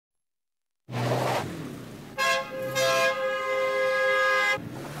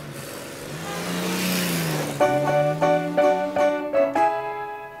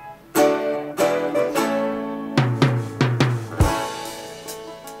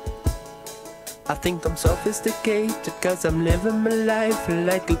I think I'm sophisticated cause I'm living my life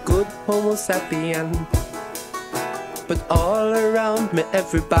like a good homo sapien. But all around me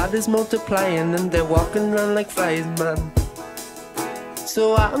everybody's multiplying and they're walking around like flies, man.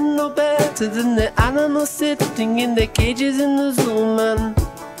 So I'm no better than the animals sitting in their cages in the zoo, man.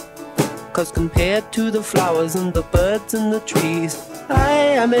 Cause compared to the flowers and the birds and the trees, I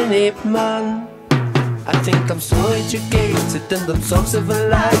am an ape man. I think I'm so educated and I'm so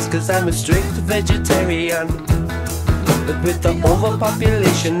civilized cause I'm a strict vegetarian. But with the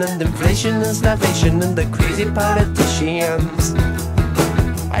overpopulation and inflation and starvation and the crazy politicians,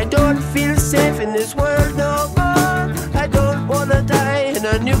 I don't feel safe in this world no more. I don't wanna die in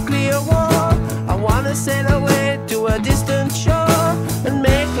a nuclear war. I wanna sail away to a distant shore and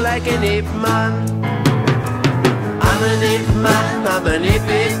make like an ape man. I'm an ape man, I'm an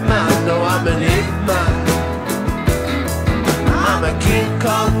ape man, no I'm an ape man. I'm a King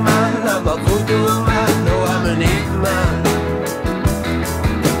Kong man, I'm a voodoo man, no I'm an ape man.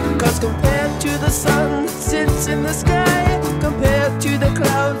 Cause compared to the sun that sits in the sky, compared to the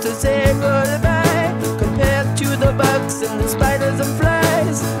clouds as they roll by, compared to the bugs and the spiders and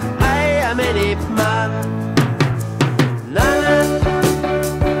flies, I am an ape man. La la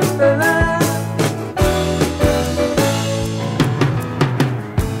la la.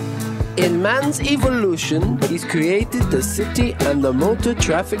 In man's evolution, he's created the city and the motor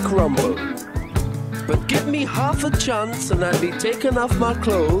traffic rumble. But give me half a chance and I'll be taking off my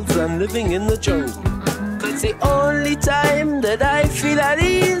clothes and living in the jungle. Cause the only time that I feel at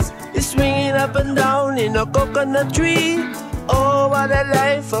ease is swinging up and down in a coconut tree. Oh, what a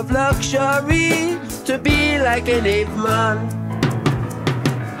life of luxury, to be like an ape man.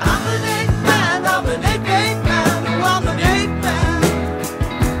 I'm an ape man, I'm an ape man, oh, I'm an ape man.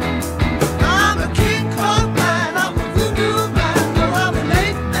 I'm a King Kong man, I'm a voodoo man, oh, I'm an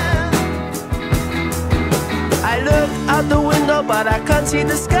ape man. I look out the window but I can't see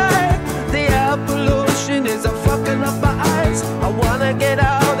the sky. The air pollution is a fucking up my eyes. I wanna get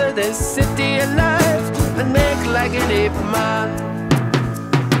out of this city alive and make like an ape man.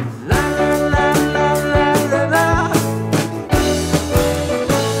 La la la la la la la.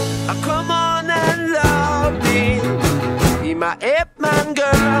 Come on and love me, be my ape man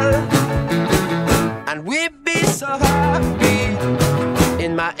girl, and we be so happy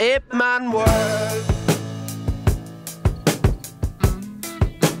in my ape man world.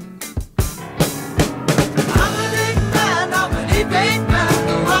 I'm an ape man, I'm an ape man,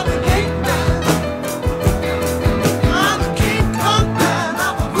 oh, I'm an ape man. I'm a King Kong man,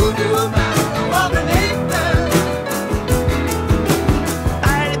 I'm a voodoo man, oh, I'm an ape man.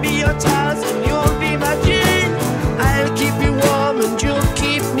 I'll be your Charles and you'll be my Jean. I'll keep you warm and you'll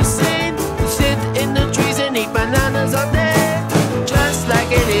keep me sane. We'll sit in the trees and eat bananas all day, just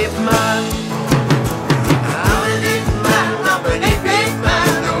like an ape man. I'm an ape man, I'm an ape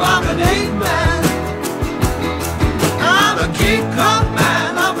man, oh, I'm an ape man. I'm a King Kong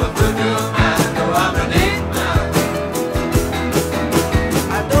man, I'm a voodoo man, oh, I'm an ape man.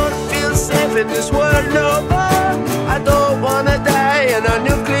 I don't feel safe in this world no more. I don't wanna die in a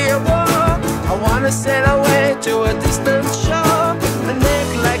nuclear war. I wanna sail away to a distant shore